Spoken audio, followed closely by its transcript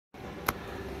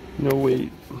No way.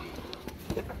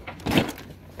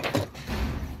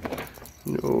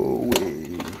 No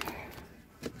way.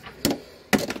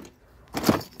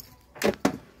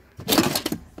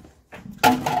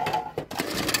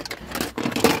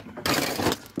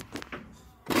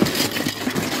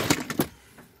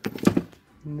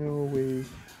 No way.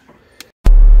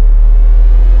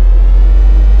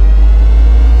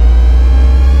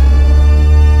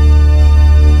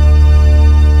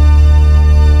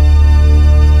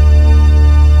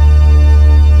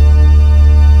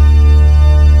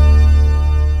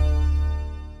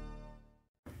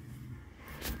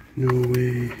 No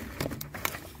way.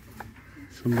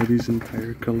 Somebody's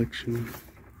entire collection.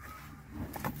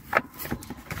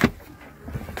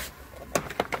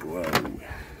 Wow.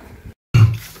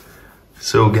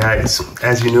 So guys,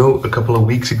 as you know, a couple of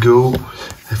weeks ago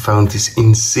I found this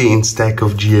insane stack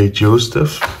of G.I. Joe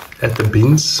stuff at the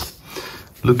bins.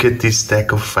 Look at this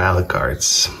stack of file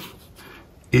cards.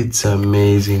 It's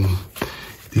amazing.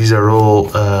 These are all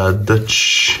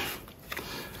Dutch,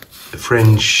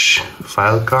 French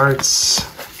file cards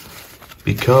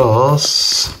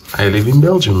because I live in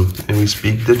Belgium and we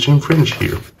speak Dutch and French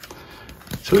here.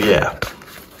 So yeah,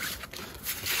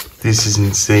 this is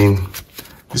insane.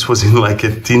 This was in like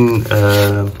a tin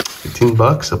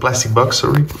box, a plastic box,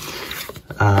 sorry.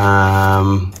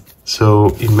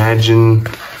 So imagine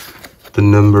the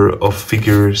number of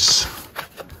figures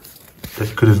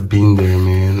that could have been there,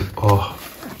 man. Oh,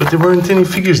 but there weren't any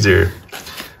figures there.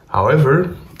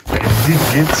 However, I did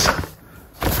get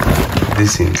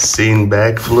this insane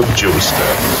bag full of Joe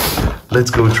stuff.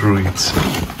 Let's go through it.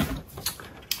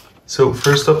 So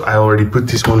first up, I already put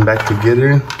this one back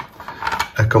together.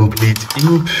 A complete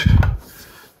imp.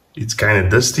 It's kind of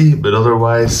dusty, but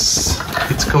otherwise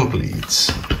it's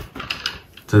complete.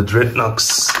 The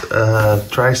Dreadnoks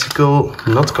tricycle,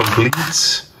 not complete,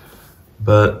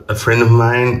 but a friend of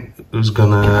mine who's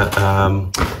gonna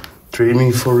trade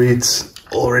me for it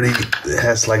already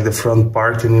has like the front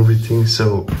part and everything.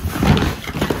 So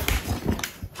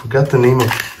forgot the name of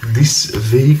this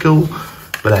vehicle,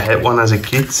 but I had one as a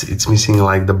kid. It's missing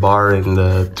like the bar and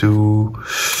the two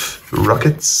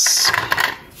rockets.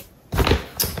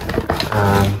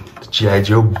 The G.I.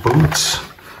 Joe boat.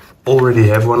 Already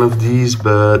have one of these,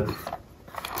 but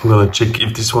I'm gonna check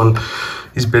if this one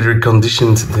is better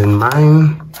conditioned than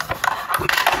mine.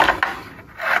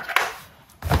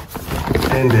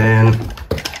 And then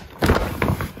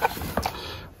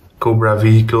Cobra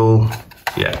vehicle.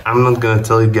 Yeah, I'm not gonna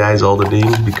tell you guys all the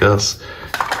names because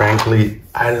frankly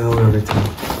I don't know everything.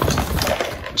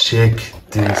 Check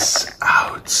this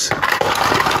out.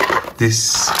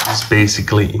 This is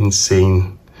basically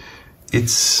insane.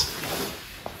 It's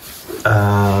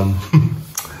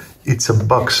it's a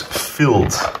box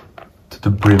filled to the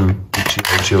brim with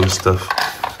G.I. Joe stuff.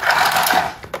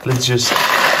 Let's just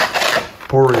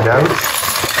pour it out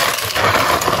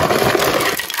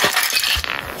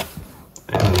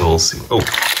and we'll see. Oh,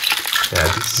 yeah,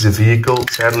 this is a vehicle.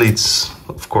 Sadly, it's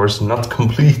of course not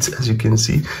complete, as you can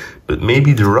see, but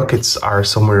maybe the rockets are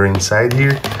somewhere inside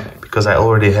here because I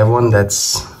already have one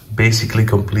that's basically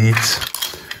complete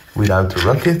without the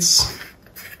rockets.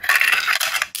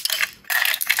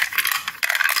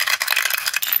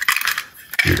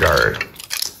 Here are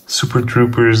Super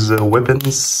Troopers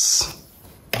weapons.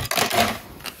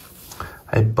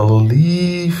 I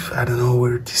believe, I don't know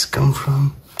where this comes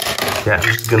from. Yeah, I'm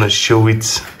just gonna show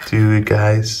it to you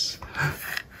guys.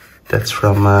 That's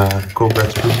from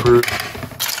Cobra Trooper.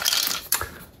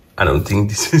 I don't think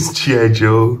this is G.I.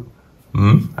 Joe.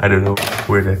 I don't know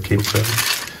where that came from.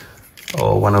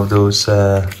 Oh, one of those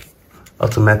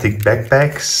automatic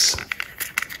backpacks.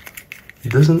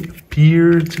 It doesn't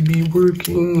appear to be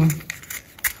working.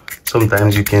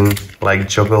 Sometimes you can like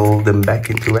juggle them back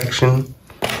into action.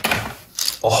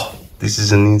 Oh, this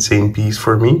is an insane piece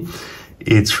for me.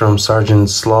 It's from Sergeant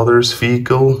Slaughter's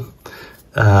vehicle.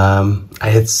 I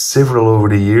had several over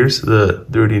the years, the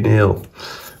Dirty Nail.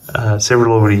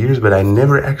 Several over the years, but I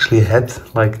never actually had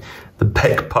like the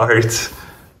back part.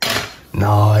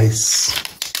 Nice.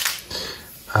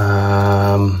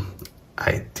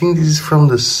 I think this is from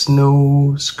the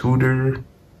snow scooter.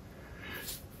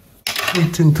 I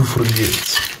tend to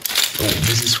forget. Oh,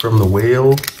 this is from the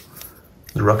whale.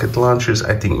 The rocket launchers.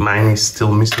 I think mine is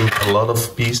still missing a lot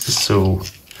of pieces, so...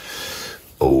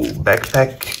 Oh,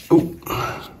 backpack. Oh.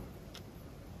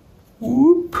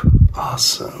 Whoop.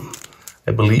 Awesome.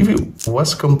 I believe it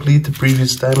was complete the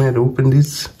previous time I had opened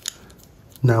it.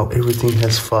 Now everything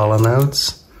has fallen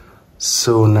out.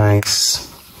 So nice.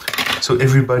 So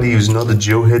everybody who's not a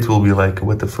Joe head will be like,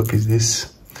 what the fuck is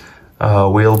this?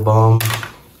 Whale bomb.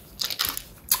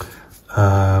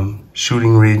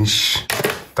 shooting range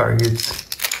target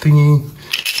thingy.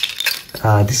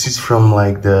 This is from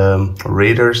like the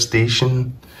radar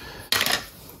station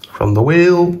from the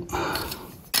whale.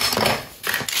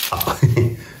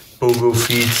 Pogo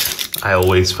feet. I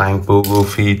always find pogo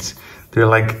feet. They're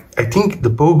like, I think the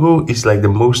pogo is like the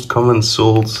most common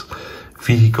sold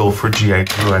vehicle for G.I.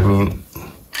 Joe. I mean,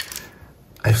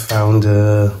 I found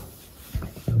a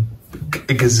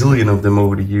gazillion of them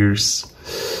over the years.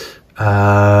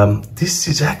 This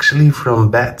is actually from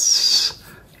Bats,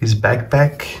 his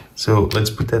backpack. So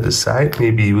let's put that aside.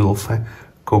 Maybe we'll find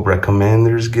Cobra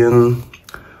Commander's gun.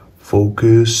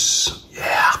 Focus.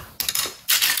 Yeah.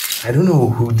 I don't know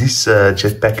who this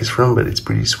jetpack is from, but it's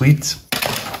pretty sweet.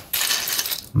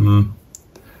 Yeah,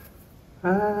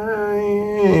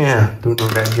 don't know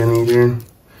that gun either.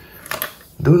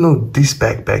 Don't know this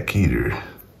backpack either.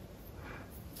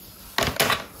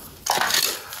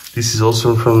 This is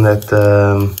also from that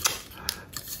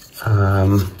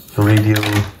radio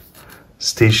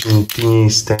station thingy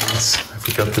stands. I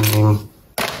forgot the name.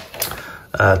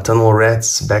 Tunnel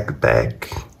Rats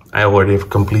backpack. I already have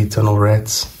complete Tunnel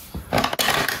Rats.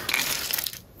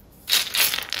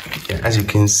 Yeah, as you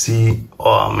can see,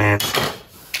 oh man,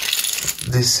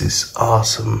 this is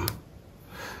awesome.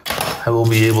 I will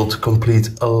be able to complete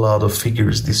a lot of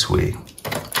figures this way.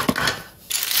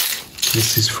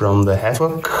 This is from the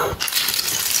Havoc.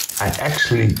 I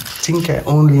actually think I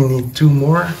only need 2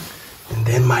 more and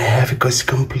then my Havoc is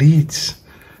complete.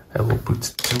 I will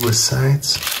put 2 aside.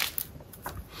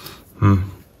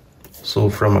 So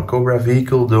from a Cobra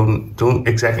vehicle, don't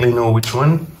exactly know which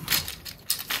one.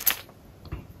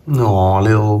 No, a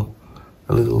little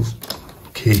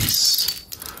case.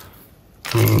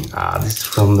 I mean, this is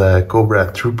from the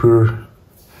Cobra Trooper.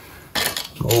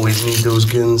 Always need those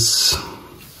guns.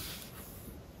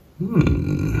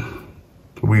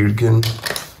 Weird gun.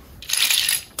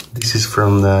 This is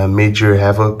from the Major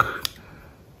Havoc.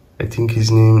 I think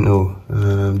his name, no,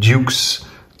 Duke's,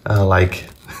 like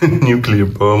nuclear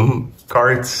bomb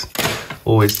cards.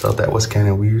 Always thought that was kind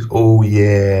of weird. Oh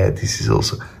yeah, this is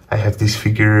also, I have this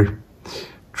figure,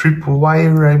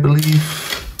 Tripwire, I believe.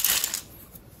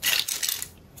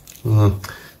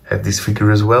 Have this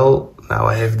figure as well. Now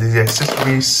I have the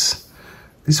accessories.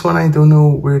 This one I don't know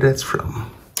where that's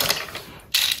from.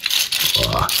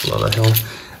 Oh, a lot of hell.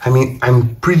 I mean,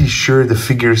 I'm pretty sure the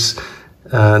figures,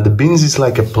 the bins is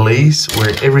like a place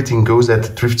where everything goes that the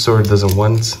thrift store doesn't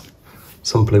want.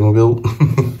 Some Playmobil.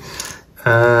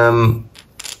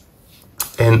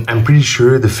 And I'm pretty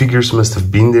sure the figures must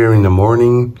have been there in the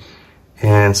morning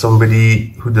and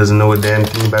somebody who doesn't know a damn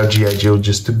thing about G.I. Joe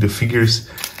just took the figures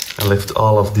and left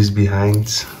all of this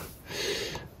behind.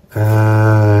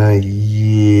 Yeah,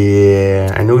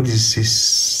 I know this is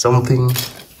something.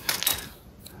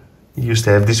 Used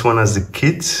to have this one as a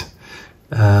kid.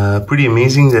 Pretty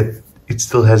amazing that it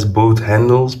still has both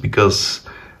handles, because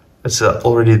it's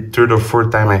already the 3rd or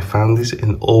 4th time I found this,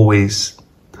 and always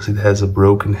does it has a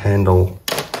broken handle.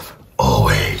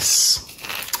 Always.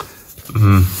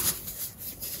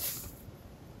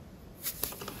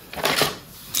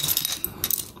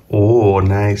 Oh,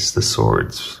 nice, the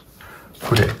swords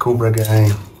for that Cobra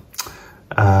guy.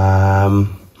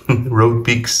 Road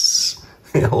Peaks.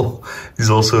 This is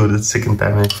also the 2nd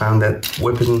time I found that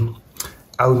weapon.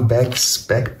 Outback's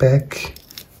backpack.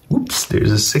 Oops,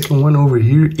 there's a 2nd one over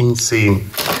here. Insane.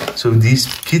 So these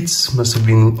kits must have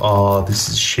been... Oh, this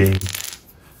is a shame.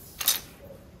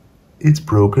 It's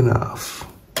broken off.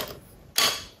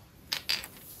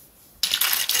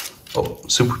 Oh,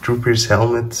 Super Trooper's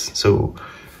helmet. So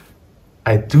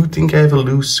I do think I have a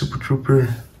loose Super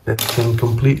Trooper that can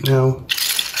complete now.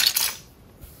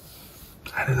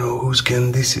 I don't know whose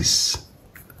gun this is.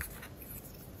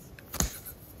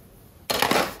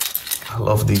 I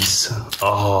love these.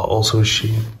 Oh, also a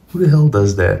shame. Who the hell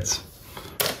does that?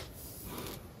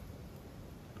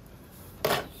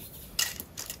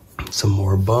 Some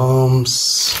more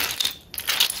bombs.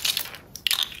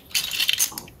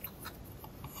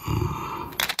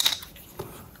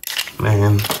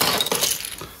 Man.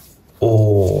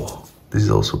 Oh, this is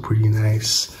also pretty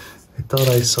nice. I thought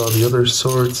I saw the other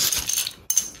swords.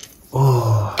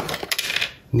 Oh,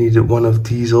 needed one of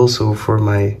these also for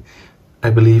my, I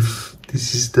believe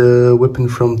this is the weapon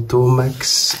from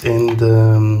Tomax and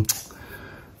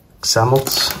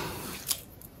Xamot.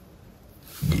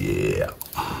 Yeah.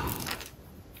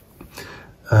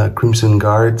 Crimson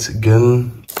Guard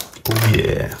gun. Oh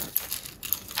yeah.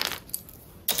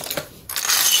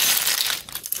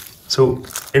 So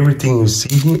everything you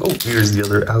see here, oh, here's the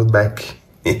other Outback.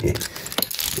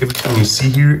 Everything you see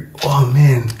here, oh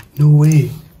man, no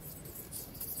way.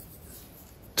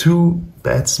 2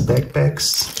 bats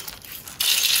backpacks.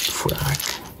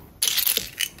 Frack.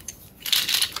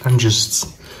 I'm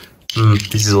just...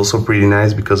 this is also pretty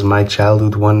nice because my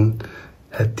childhood one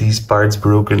had these parts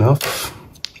broken off.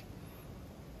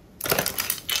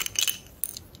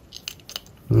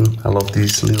 I love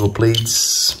these little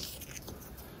plates.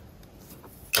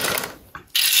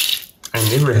 I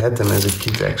never had them as a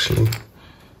kid actually.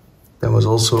 That was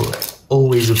also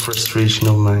always a frustration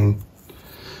of mine.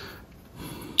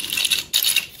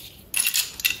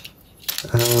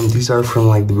 These are from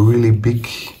like the really big...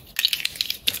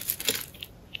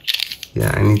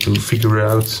 Yeah, I need to figure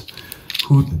out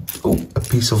who... Oh, a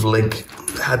piece of leg.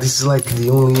 Ah, this is like the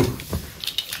only...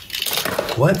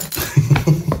 What?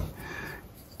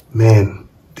 Man,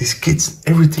 these kids,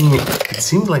 everything... It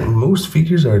seems like most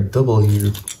figures are double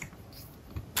here.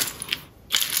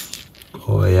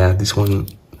 Oh yeah, this one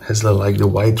has like the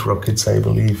white rockets, I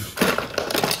believe.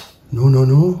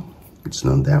 No, it's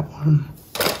not that one.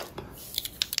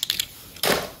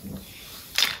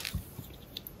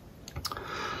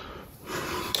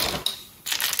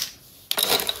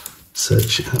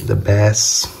 Such the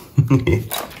bass.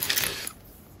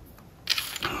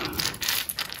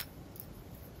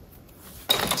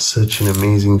 Such an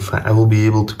amazing find. I will be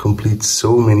able to complete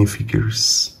so many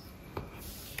figures.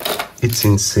 It's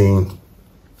insane.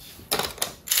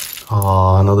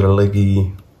 Oh, another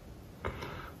leggy.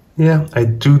 Yeah, I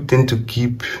do tend to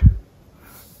keep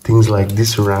things like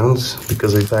this around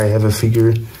because if I have a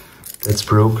figure that's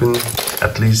broken,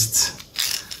 at least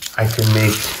I can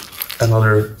make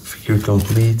another figure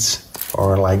complete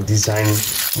or like design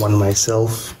one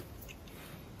myself.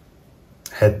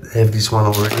 Have this one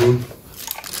already.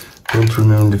 Don't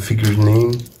remember the figure's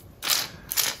name.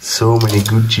 So many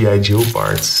good G.I. Joe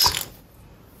parts.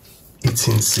 It's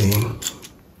insane.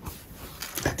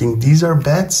 I think these are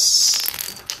bats.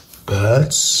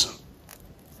 Bats.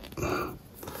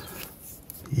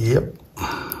 Yep.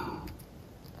 I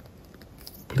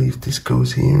believe this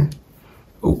goes here.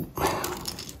 Oh.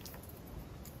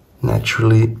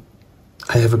 Naturally,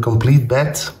 I have a complete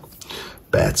bat.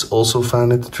 Bats also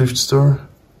found at the thrift store.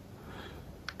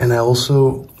 And I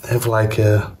also have like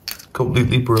a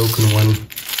completely broken one.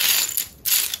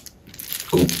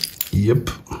 Oh, yep.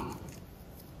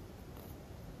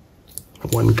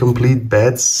 One complete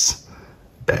bat's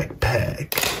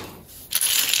backpack.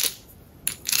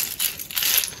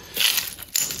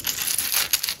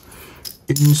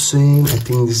 Insane. I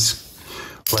think this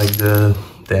like the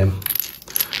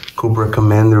Cobra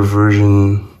Commander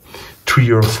version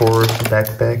 3 or 4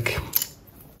 backpack.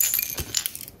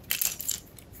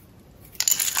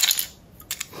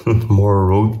 More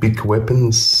road big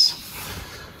weapons.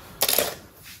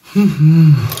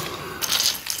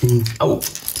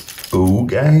 Oh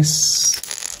guys.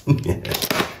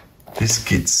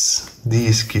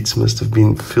 These kids must have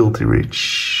been filthy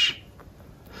rich.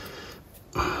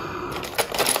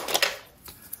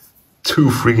 2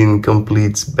 friggin'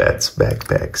 complete bats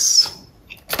backpacks.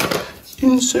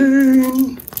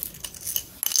 Insane.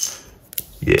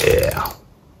 Yeah.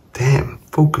 Damn,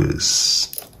 focus.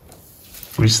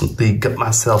 Recently got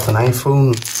myself an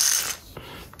iPhone.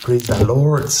 Praise the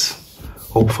Lord.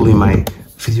 Hopefully my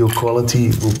video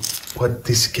quality will... What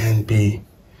this can be.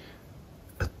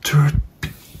 A third...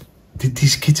 Did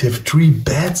these kids have 3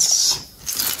 bats?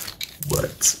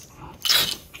 What?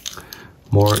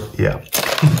 More, yeah.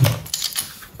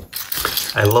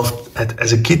 I loved,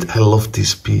 as a kid, I loved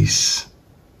this piece.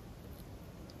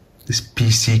 This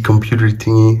PC computer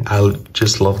thingy, I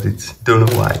just loved it. Don't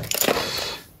know why,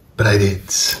 but I did.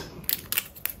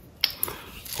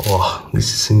 Oh,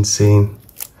 this is insane.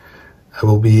 I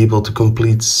will be able to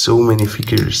complete so many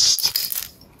figures.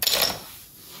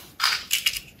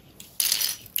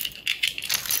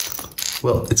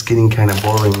 Well, it's getting kind of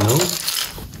boring now.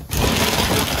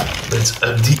 Let's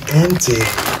up the ante.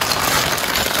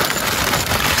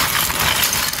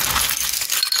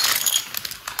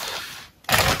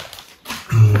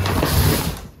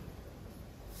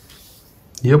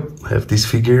 Yep, I have this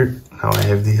figure. Now I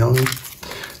have the helmet.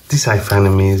 This I find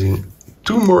amazing.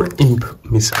 2 more imp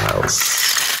missiles.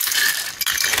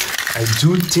 I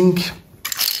do think...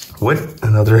 What?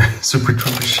 Another Super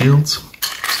Trooper shield.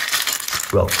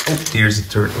 Well, oh, here's the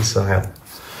 3rd missile.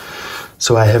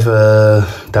 So I have a...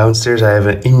 Downstairs I have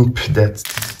an imp that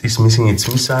is missing its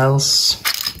missiles.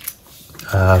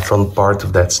 Front part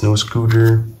of that snow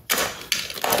scooter.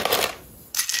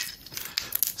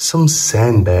 Some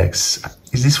sandbags.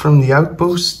 Is this from the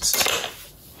Outpost?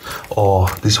 Oh,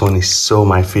 this one is so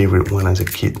my favorite one as a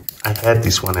kid. I had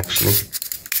this one actually.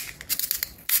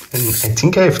 And I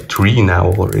think I have 3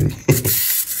 now already.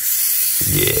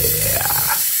 Yeah.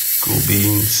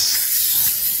 beans.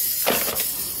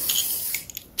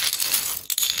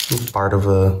 Part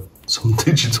of some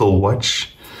digital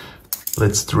watch.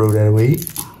 Let's throw that away.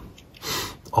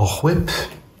 A whip.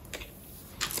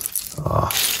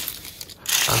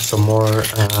 Some more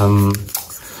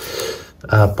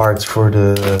parts for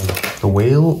the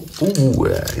whale. Ooh,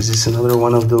 is this another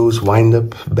one of those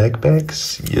wind-up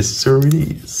backpacks? Yes, sir, it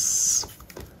is.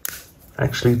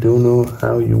 Actually, don't know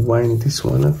how you wind this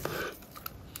one up.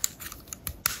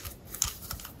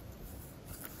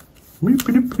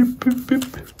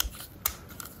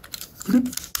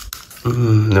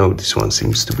 No, this one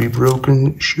seems to be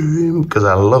broken. Shame, because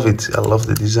I love it. I love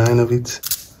the design of it.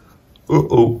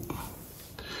 Uh-oh.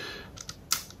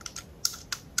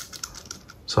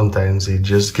 Sometimes they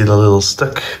just get a little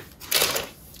stuck.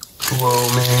 Whoa,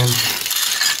 man.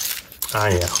 Ah,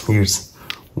 yeah, here's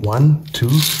 1, 2,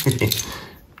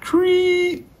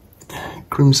 3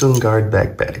 Crimson Guard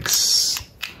backpacks.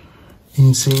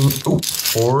 Insane. Oh,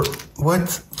 4. What?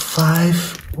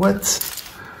 5. What?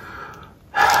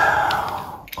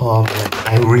 Oh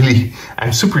man,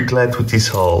 I'm super glad with this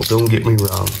haul, don't get me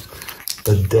wrong.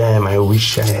 But damn, I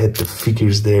wish I had the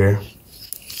figures there.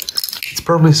 It's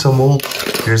probably some old,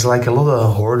 there's like a lot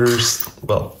of hoarders.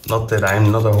 Well, not that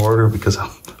I'm not a hoarder because I'm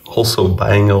also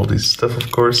buying all this stuff,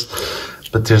 of course.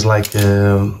 But there's like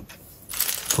a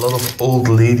lot of old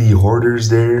lady hoarders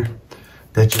there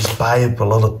that just buy up a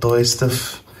lot of toy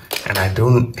stuff. And I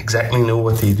don't exactly know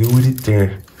what they do with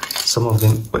it. Some of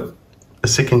them, what, a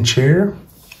second chair?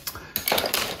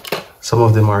 Some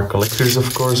of them are collectors,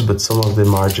 of course, but some of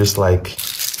them are just like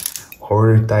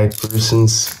hoarder type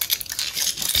persons.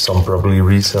 Some probably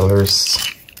resellers.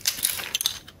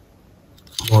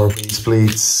 More base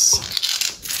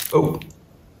plates. Oh,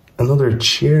 another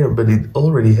chair, but it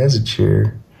already has a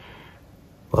chair.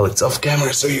 Well, it's off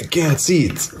camera, so you can't see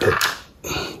it. But,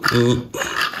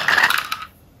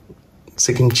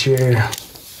 second chair.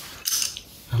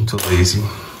 I'm too lazy.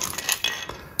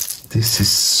 This is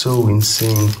so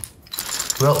insane.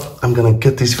 Well, I'm gonna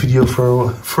cut this video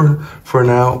for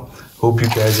now. Hope you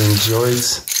guys enjoyed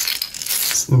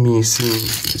me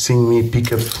seeing me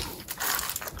pick up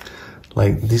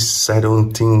like this. I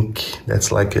don't think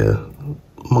that's like a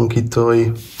monkey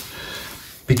toy.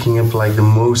 Picking up like the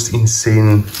most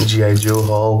insane G.I. Joe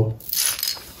haul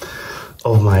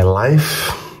of my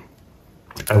life.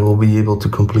 I will be able to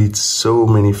complete so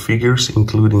many figures,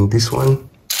 including this one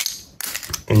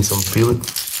and some fillet.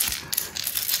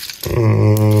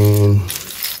 And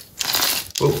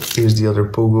oh, here's the other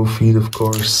pogo feed, of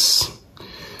course.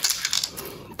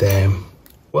 Damn.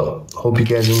 Well, hope you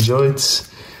guys enjoyed.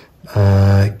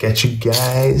 Catch you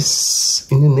guys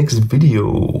in the next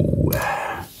video.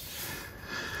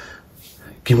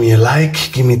 Give me a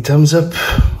like, give me a thumbs up,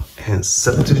 and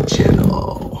sub to the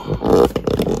channel.